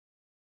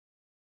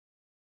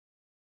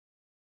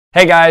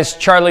Hey guys,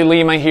 Charlie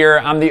Lima here.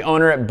 I'm the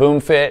owner at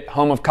BoomFit,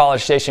 home of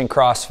College Station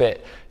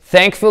CrossFit.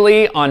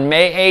 Thankfully, on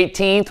May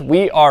 18th,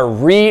 we are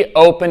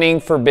reopening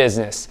for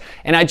business.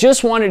 And I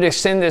just wanted to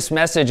send this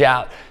message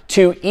out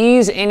to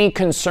ease any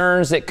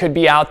concerns that could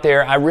be out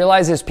there. I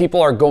realize as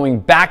people are going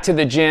back to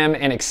the gym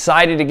and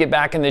excited to get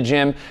back in the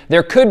gym,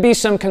 there could be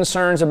some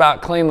concerns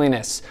about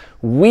cleanliness.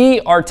 We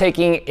are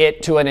taking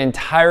it to an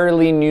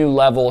entirely new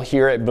level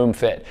here at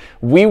BoomFit.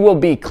 We will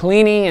be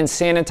cleaning and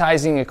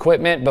sanitizing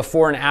equipment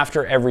before and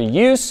after every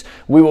use.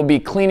 We will be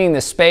cleaning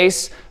the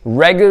space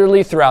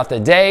regularly throughout the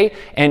day,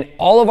 and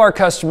all of our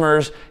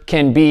customers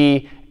can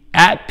be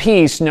at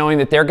peace knowing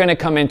that they're going to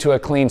come into a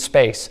clean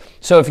space.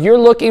 So if you're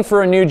looking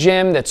for a new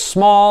gym that's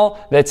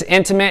small, that's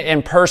intimate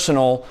and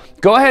personal,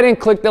 go ahead and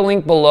click the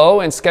link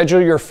below and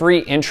schedule your free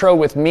intro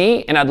with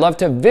me, and I'd love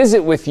to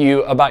visit with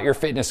you about your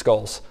fitness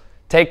goals.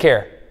 Take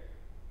care.